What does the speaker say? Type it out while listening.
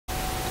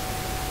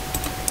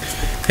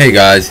Hey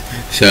guys,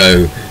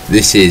 so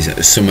this is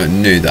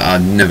something new that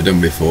I've never done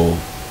before,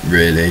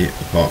 really,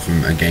 apart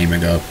from a game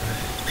ago.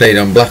 Played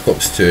on Black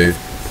Ops 2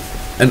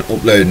 and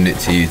uploading it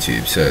to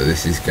YouTube, so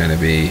this is going to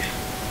be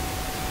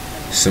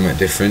somewhat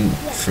different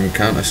from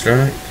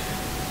Counter-Strike.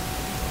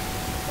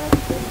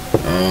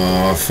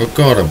 Oh, I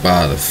forgot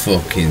about the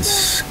fucking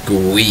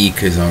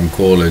squeakers on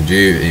Call of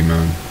Duty,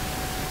 man.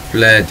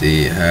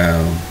 Bloody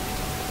hell.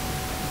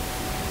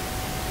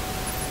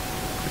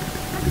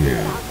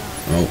 Yeah.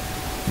 Oh,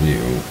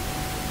 you.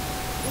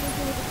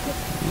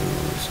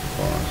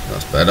 Oh,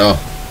 that's better.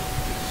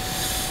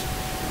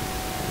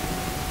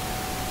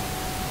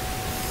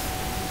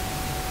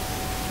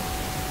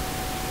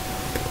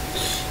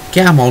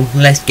 Come on,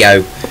 let's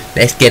go.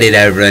 Let's get it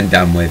over and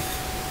done with.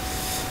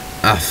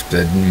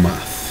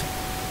 Aftermath.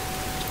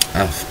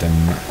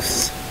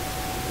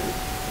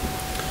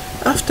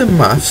 After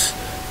maths,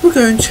 we're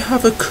going to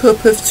have a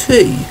cup of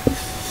tea.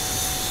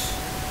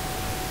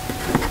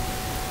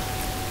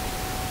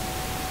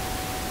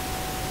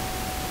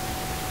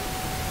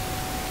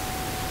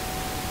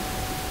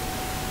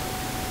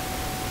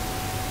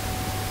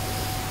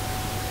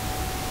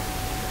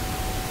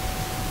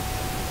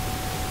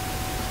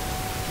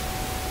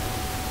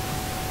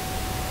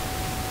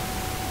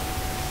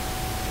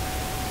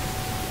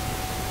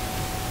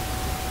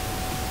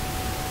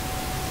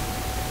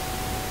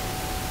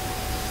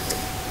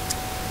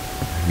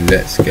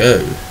 Let's go.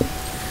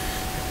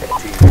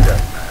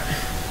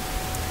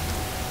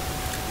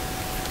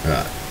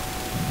 Right.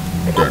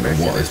 I don't know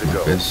what this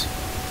map is.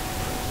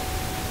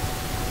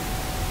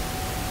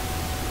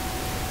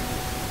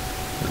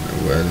 Don't know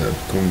where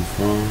they've come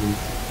from.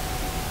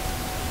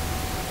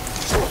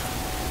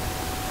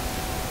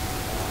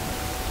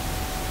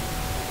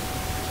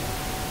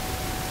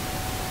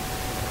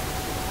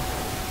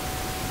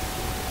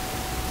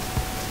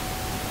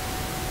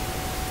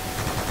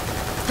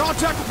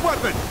 Contact with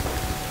weapon!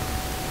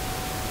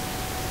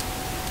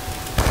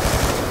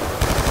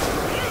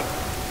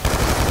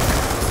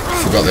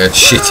 Forgot they had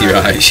shitty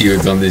riot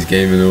shields on this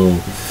game and all.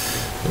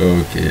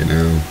 Okay,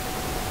 now.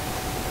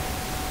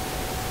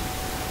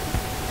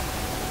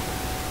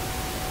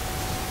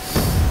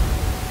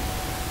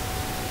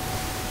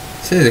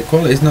 See, the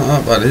quality's not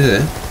that bad, is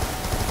it?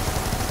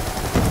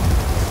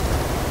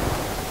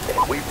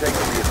 We've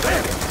taken the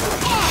advantage.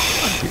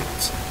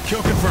 Shit.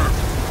 Kill confirmed.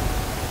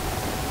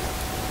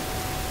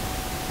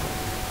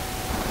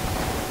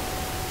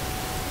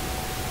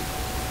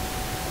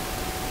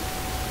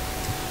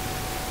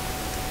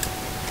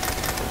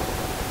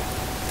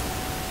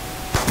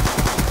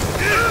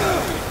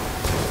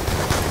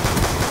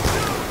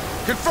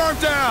 Confirmed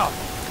down!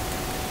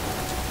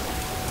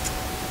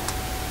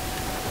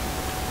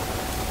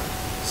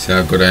 See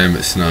how good I am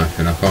at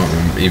sniping. I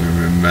can't even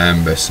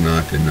remember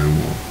sniping no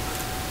more.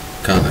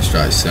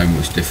 Counter-Strike is so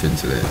much different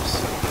to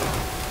this.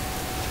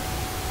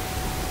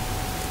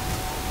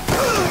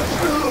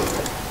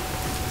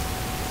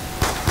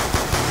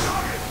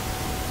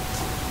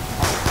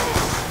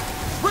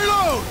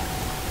 Reload!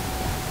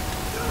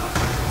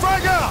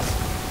 Frag out!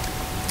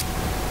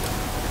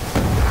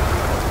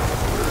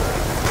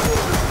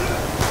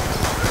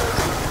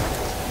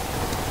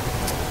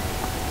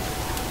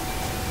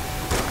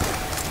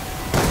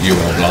 You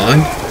are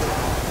blind?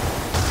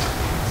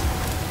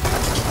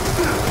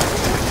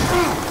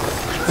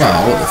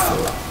 Wow, what the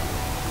fuck?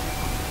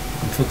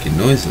 I'm fucking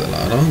noisy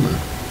lad, aren't I?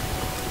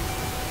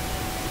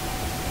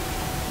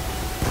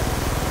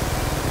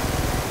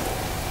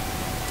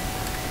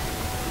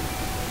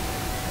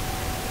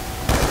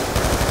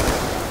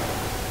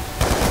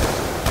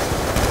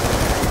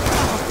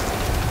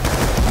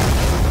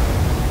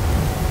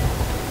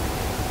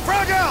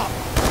 Frag out!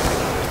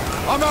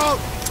 I'm out!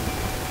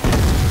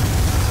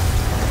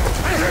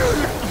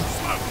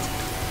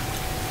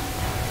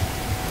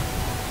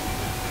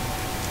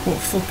 What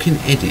fucking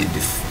idiot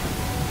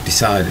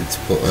decided to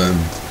put I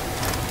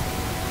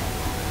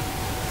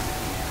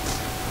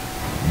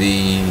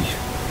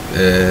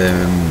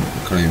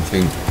can't even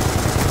think.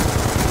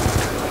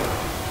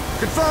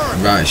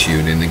 Confirmed! Riot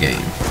shield in the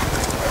game.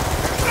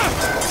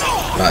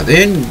 Like,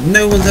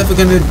 no one's ever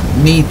gonna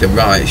need the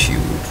riot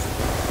shield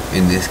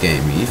in this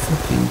game. You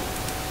fucking.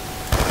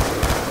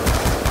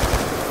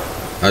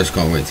 I just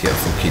can't wait to get a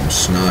fucking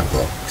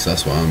sniper, because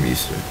that's what I'm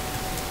used to.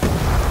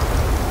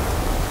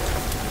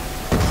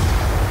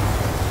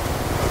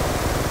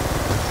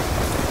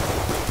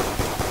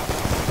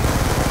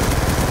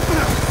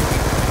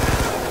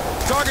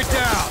 Target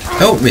down!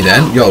 Help me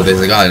then! Yo,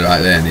 there's a guy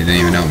right there and he didn't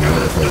even help me. What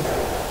the fuck?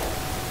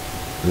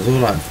 There's all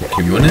like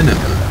fucking running at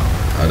me.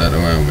 I don't know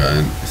where I'm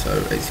going, so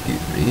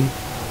excuse me.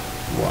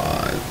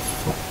 Why the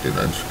fuck did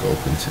I just go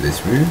up into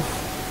this roof?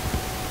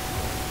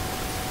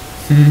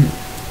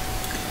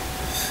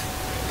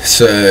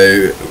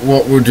 So,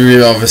 what would we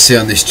rather see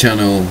on this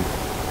channel?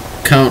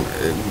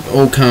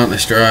 All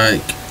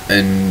Counter-Strike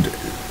and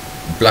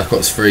Black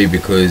Ops 3,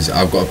 because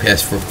I've got a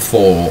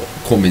PS4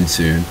 coming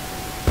soon.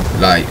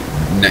 Like,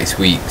 next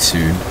week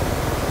soon.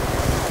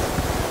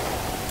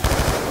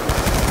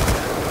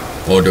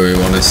 Or do we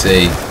want to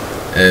see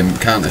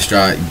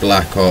Counter-Strike,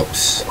 Black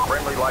Ops,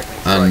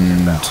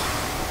 and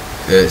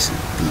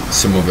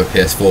some other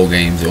PS4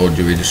 games, or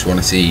do we just want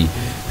to see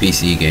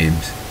PC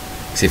games?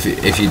 Because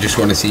if you just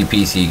want to see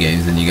PC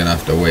games, then you're gonna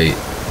have to wait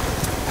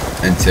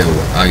until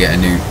I get a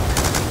new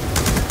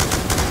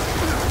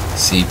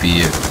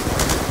CPU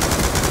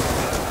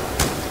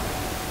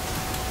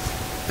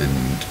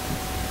and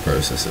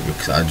processor,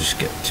 because I just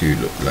get too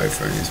low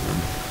frames,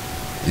 man.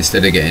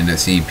 Instead of getting a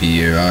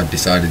CPU, I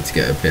decided to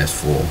get a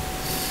PS4.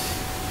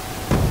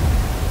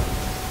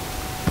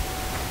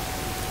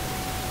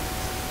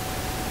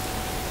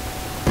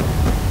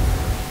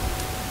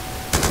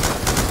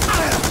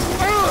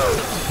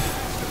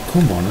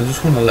 Come on, I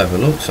just want to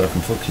level up so I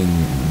can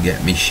fucking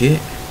get me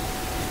shit.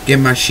 Get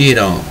my shit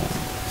on.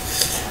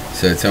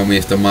 So tell me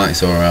if the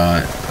mic's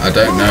alright. I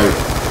don't know,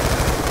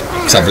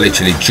 because I've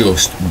literally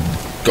just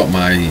got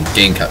my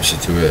game capture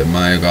to it,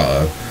 my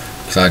Elgato,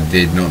 because I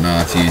did not know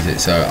how to use it.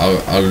 So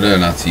I'll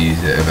learn how to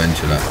use it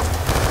eventually.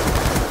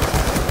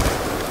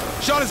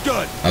 Shot is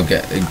good. I'll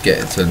get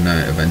to know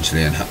it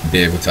eventually and be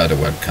able to add a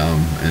webcam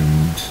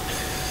and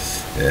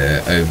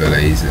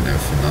overlays and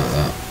everything like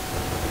that.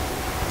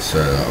 So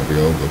that'll be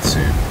all good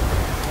soon.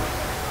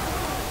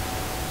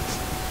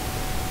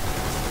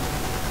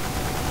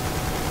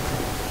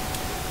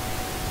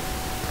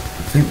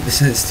 I think the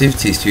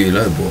sensitivity is too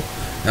low, but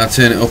now I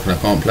turn it up and I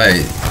can't play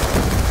it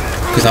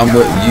because I'm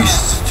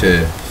used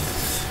to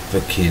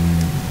fucking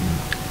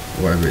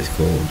whatever it's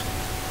called,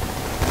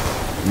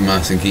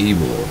 mouse and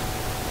keyboard.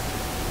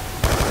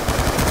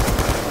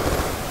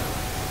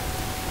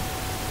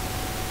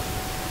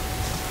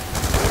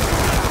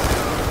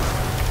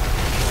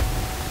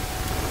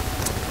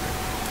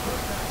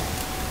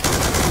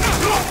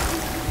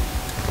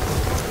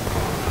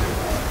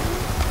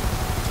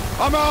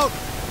 I'm out.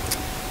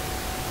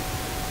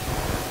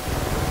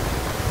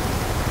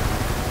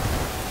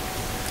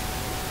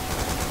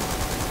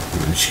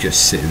 I'm just gonna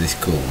sit in this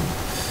corner.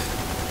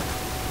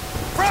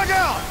 Frag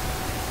out.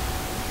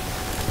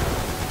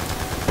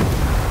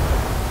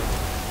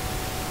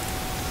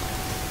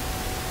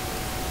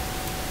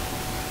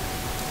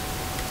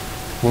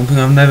 One thing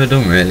I've never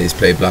done really is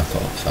play Black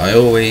Ops. I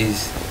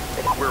always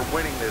We're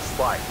winning this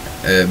fight.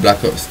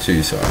 Black Ops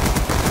 2, sorry.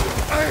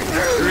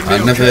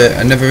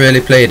 I never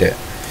really played it.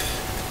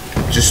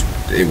 Just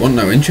it wasn't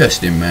no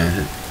interest in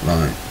me.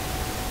 Like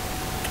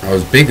I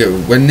was bigger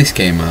when this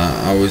came out.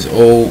 I was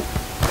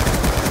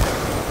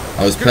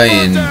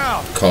playing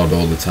COD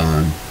all the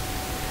time,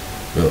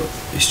 but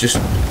it's just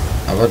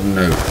I've had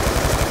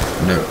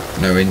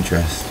no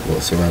interest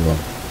whatsoever.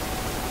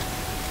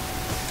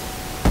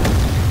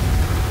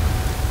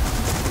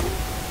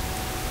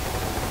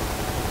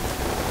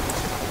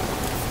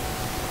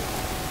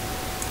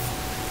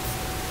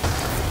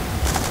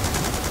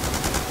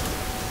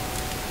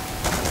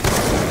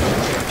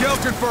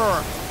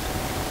 Confirmed.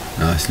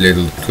 Nice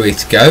little quick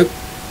go.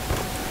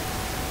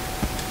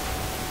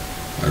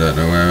 I don't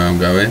know where I'm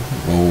going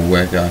or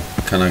where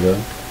can I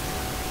go.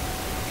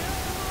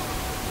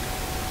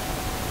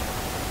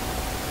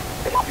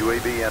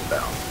 UAV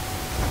inbound.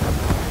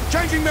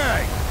 Changing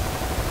mag.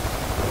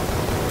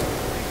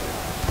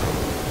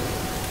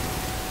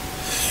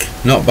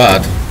 Not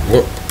bad.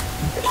 What?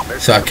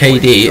 So our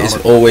KD has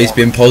always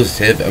been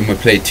positive, and we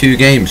played 2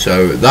 games,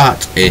 so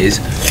that is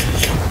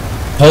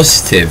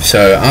positive.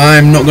 So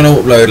I'm not going to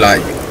upload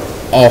like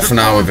half an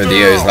hour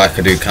videos like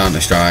I do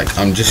Counter-Strike.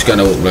 I'm just going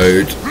to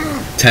upload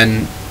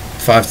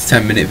 5 to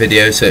 10 minute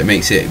videos, so it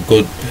makes it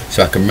good,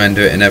 so I can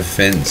render it and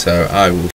everything. So I will